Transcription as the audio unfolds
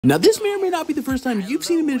Now this may or may not be the first time you've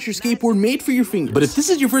seen a miniature skateboard made for your fingers, but if this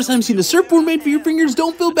is your first time seeing a surfboard made for your fingers,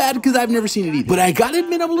 don't feel bad because I've never seen it either. But I gotta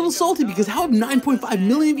admit I'm a little salty because how have 9.5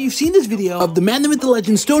 million of you seen this video of the man, the myth, the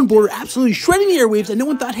legend, Stoneboarder absolutely shredding the airwaves, and no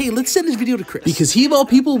one thought, hey, let's send this video to Chris, because he of all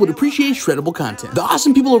people would appreciate shreddable content. The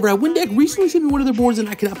awesome people over at Windeck recently sent me one of their boards and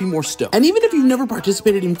I cannot be more stoked. And even if you've never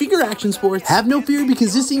participated in figure action sports, have no fear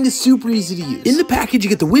because this thing is super easy to use. In the package you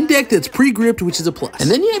get the Windeck that's pre-gripped, which is a plus, and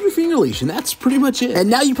then you have your finger leash, and that's pretty much it. And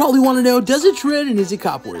now you probably want to know, does it shred and is it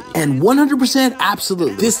cop worthy? And 100%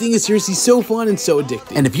 absolutely. This thing is seriously so fun and so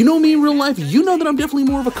addictive. And if you know me in real life, you know that I'm definitely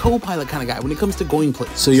more of a co-pilot kind of guy when it comes to going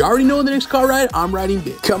places. So you already know in the next car ride, I'm riding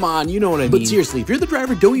big. Come on, you know what I mean. But seriously, if you're the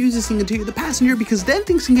driver, don't use this thing until you're the passenger, because then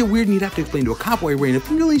things can get weird and you'd have to explain to a cop why you're wearing a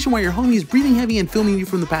finger leash and why your homie is breathing heavy and filming you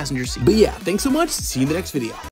from the passenger seat. But yeah, thanks so much. See you in the next video.